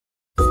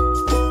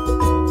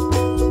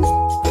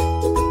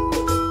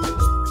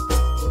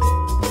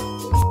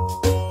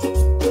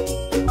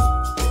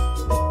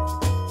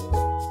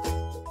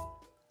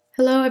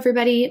Hello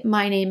everybody,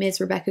 my name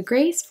is Rebecca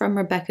Grace from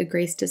Rebecca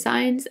Grace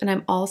Designs, and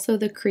I'm also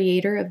the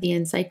creator of the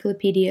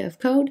Encyclopedia of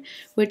Code,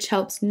 which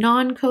helps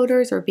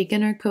non-coders or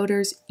beginner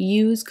coders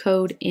use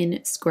code in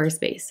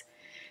Squarespace.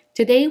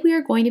 Today we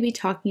are going to be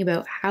talking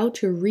about how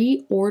to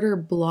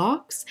reorder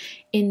blocks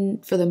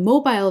for the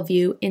mobile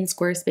view in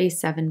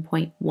Squarespace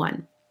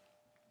 7.1.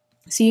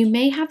 So you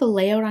may have a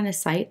layout on a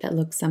site that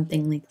looks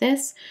something like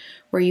this,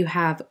 where you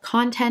have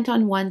content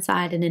on one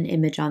side and an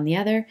image on the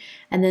other,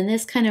 and then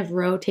this kind of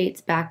rotates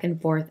back and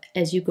forth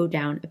as you go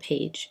down a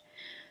page.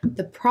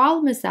 The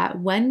problem is that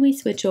when we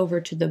switch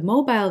over to the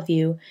mobile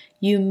view,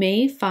 you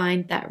may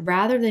find that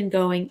rather than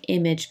going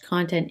image,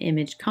 content,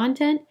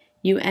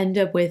 you end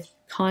up with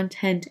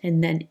content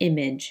and then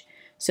image.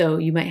 So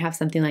you might have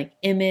something like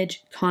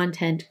image,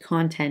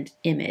 content,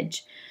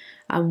 image.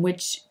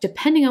 Which,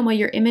 depending on what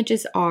your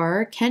images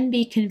are, can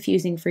be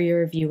confusing for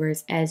your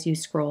viewers as you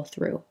scroll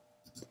through.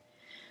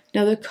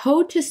 Now, the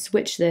code to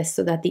switch this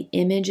so that the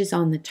image is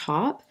on the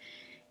top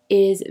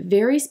is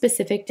very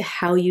specific to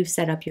how you've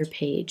set up your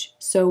page.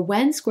 So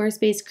when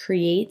Squarespace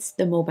creates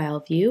the mobile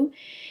view,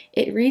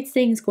 it reads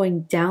things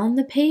going down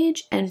the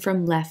page and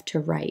from left to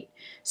right.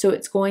 So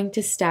it's going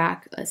to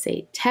stack, let's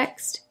say,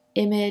 text,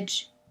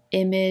 image,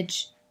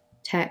 image,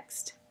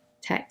 text,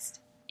 text,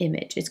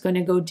 image. It's going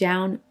to go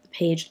down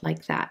page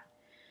like that.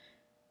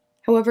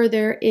 However,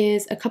 there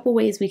is a couple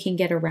ways we can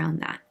get around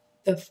that.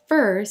 The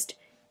first,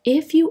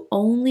 if you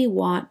only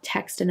want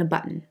text and a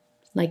button,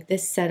 like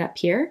this setup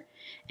here,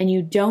 and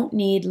you don't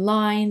need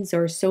lines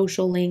or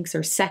social links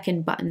or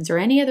second buttons or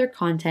any other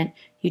content,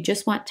 you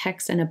just want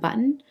text and a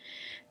button,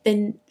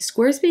 then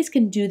Squarespace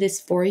can do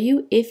this for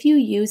you if you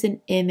use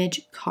an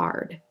image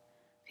card.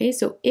 Okay,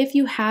 so if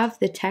you have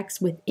the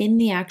text within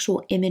the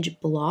actual image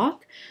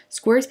block,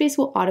 Squarespace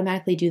will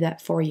automatically do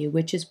that for you,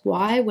 which is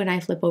why when I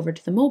flip over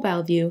to the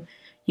mobile view,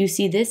 you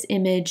see this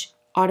image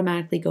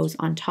automatically goes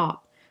on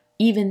top,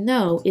 even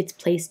though it's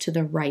placed to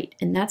the right.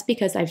 And that's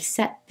because I've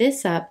set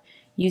this up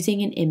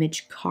using an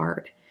image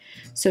card.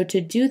 So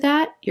to do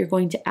that, you're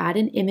going to add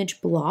an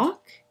image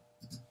block,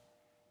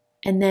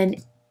 and then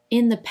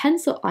in the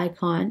pencil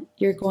icon,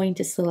 you're going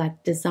to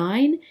select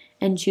design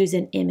and choose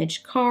an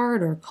image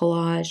card or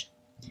collage.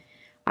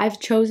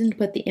 I've chosen to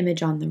put the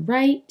image on the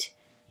right.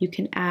 You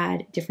can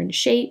add different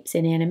shapes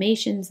and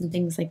animations and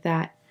things like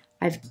that.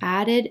 I've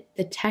added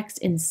the text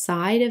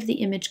inside of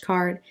the image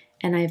card,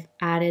 and I've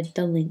added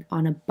the link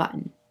on a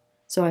button.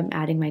 So I'm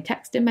adding my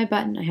text and my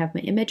button, I have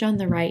my image on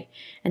the right,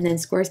 and then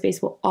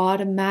Squarespace will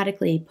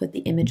automatically put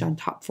the image on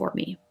top for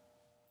me.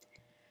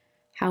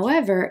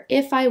 However,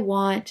 if I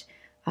want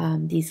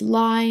these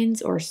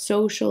lines or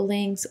social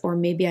links, or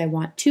maybe I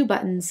want two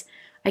buttons,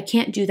 I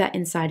can't do that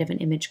inside of an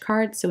image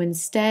card. So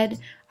instead,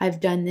 I've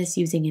done this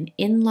using an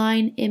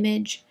inline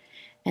image,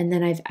 and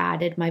then I've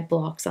added my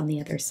blocks on the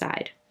other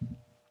side.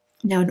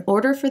 Now, in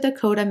order for the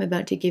code I'm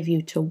about to give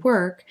you to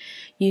work,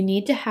 you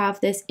need to have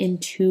this in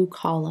two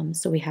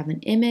columns. So we have an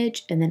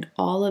image and then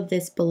all of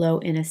this below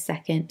in a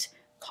second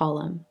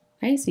column.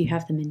 Okay, so you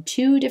have them in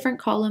two different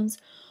columns,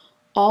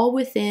 all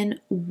within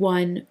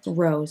one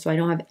row. So I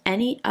don't have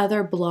any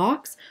other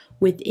blocks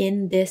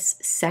within this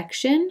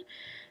section.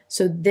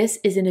 So this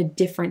is in a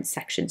different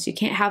section. So you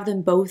can't have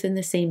them both in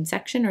the same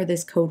section or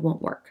this code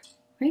won't work.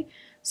 Okay?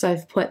 So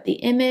I've put the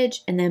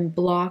image and then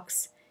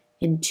blocks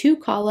in two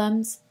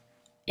columns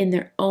in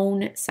their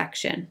own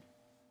section.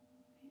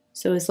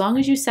 So as long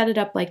as you set it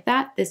up like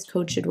that, this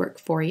code should work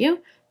for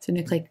you. So I'm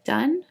going to click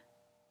done.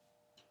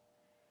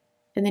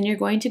 And then you're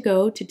going to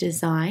go to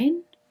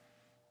design,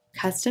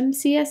 custom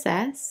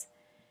CSS,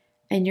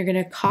 and you're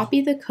going to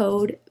copy the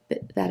code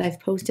that I've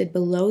posted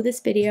below this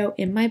video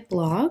in my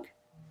blog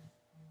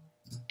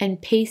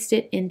and paste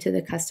it into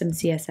the custom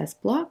CSS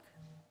block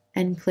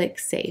and click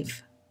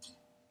save.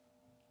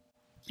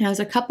 Now there's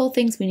a couple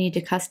things we need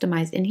to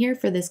customize in here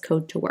for this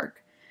code to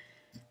work.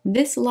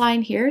 This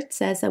line here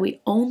says that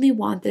we only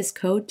want this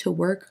code to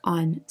work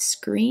on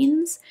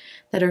screens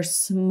that are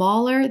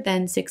smaller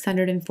than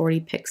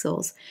 640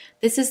 pixels.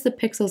 This is the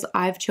pixels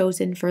I've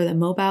chosen for the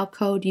mobile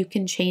code. You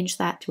can change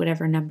that to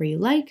whatever number you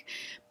like.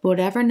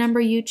 Whatever number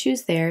you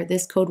choose there,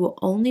 this code will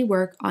only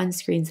work on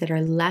screens that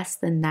are less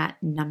than that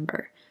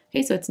number.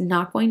 Okay, so it's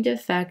not going to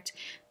affect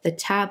the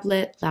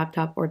tablet,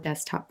 laptop, or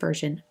desktop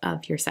version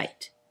of your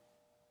site.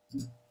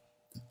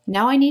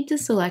 Now I need to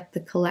select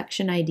the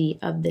collection ID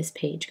of this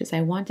page because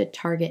I want to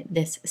target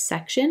this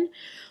section.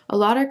 A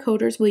lot of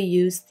coders will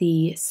use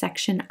the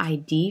section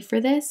ID for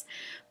this,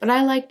 but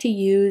I like to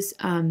use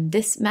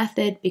this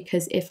method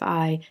because if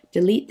I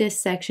delete this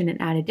section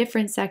and add a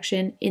different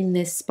section in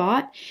this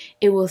spot,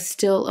 it will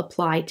still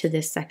apply to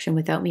this section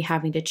without me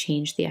having to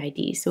change the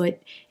ID. So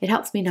it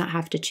helps me not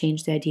have to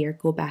change the ID or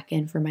go back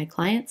in for my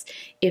clients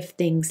if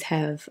things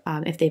have,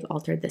 if they've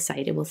altered the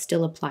site, it will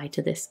still apply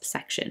to this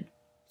section.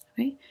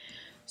 Okay.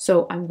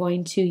 So I'm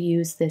going to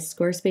use this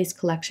Squarespace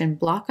collection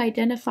block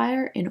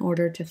identifier in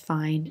order to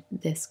find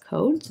this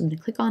code. So I'm going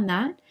to click on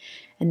that,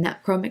 and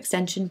that Chrome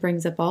extension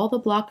brings up all the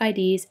block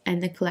IDs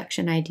and the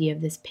collection ID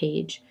of this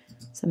page.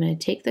 So I'm going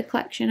to take the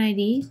collection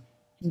ID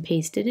and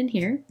paste it in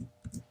here.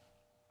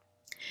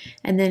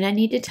 And then I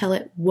need to tell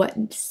it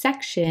what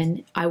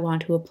section I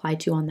want to apply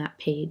to on that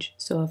page.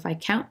 So if I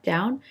count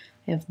down,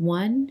 I have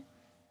 1,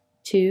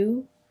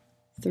 2,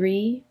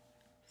 3,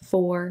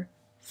 4,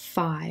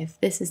 5.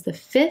 This is the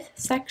 5th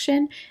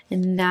section,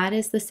 and that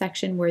is the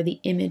section where the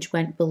image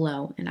went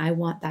below, and I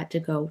want that to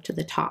go to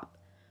the top.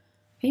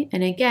 Okay?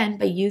 And again,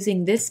 by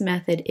using this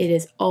method, it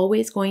is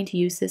always going to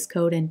use this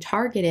code and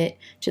target it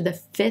to the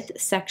 5th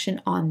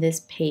section on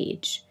this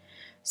page.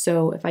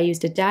 So if I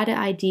used a data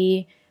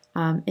ID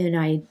and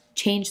I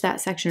change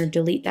that section or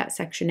delete that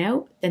section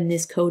out, then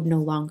this code no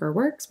longer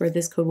works, where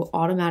this code will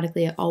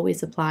automatically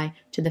always apply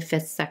to the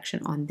 5th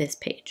section on this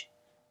page.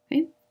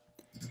 Okay?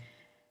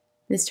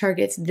 This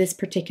targets this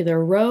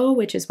particular row,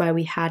 which is why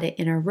we had it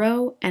in a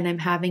row, and I'm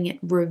having it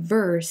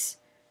reverse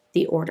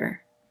the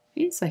order.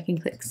 Okay, so I can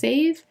click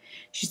save.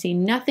 You should see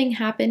nothing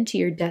happen to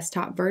your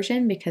desktop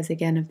version because,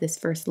 again, of this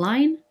first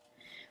line.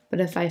 But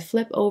if I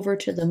flip over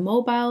to the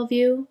mobile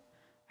view,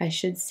 I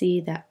should see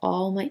that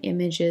all my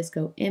images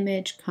go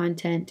image,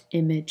 content,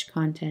 image,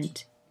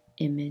 content,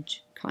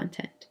 image,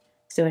 content.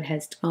 So it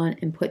has gone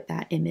and put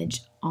that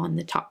image on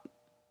the top.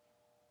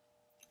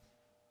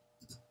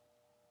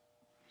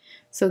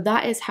 So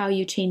that is how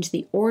you change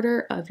the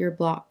order of your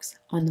blocks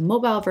on the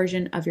mobile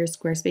version of your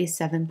Squarespace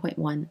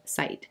 7.1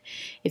 site.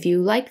 If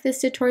you like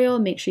this tutorial,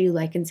 make sure you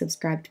like and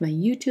subscribe to my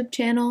YouTube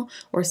channel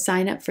or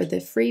sign up for the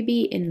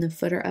freebie in the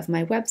footer of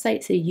my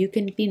website so you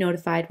can be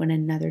notified when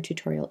another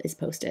tutorial is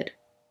posted.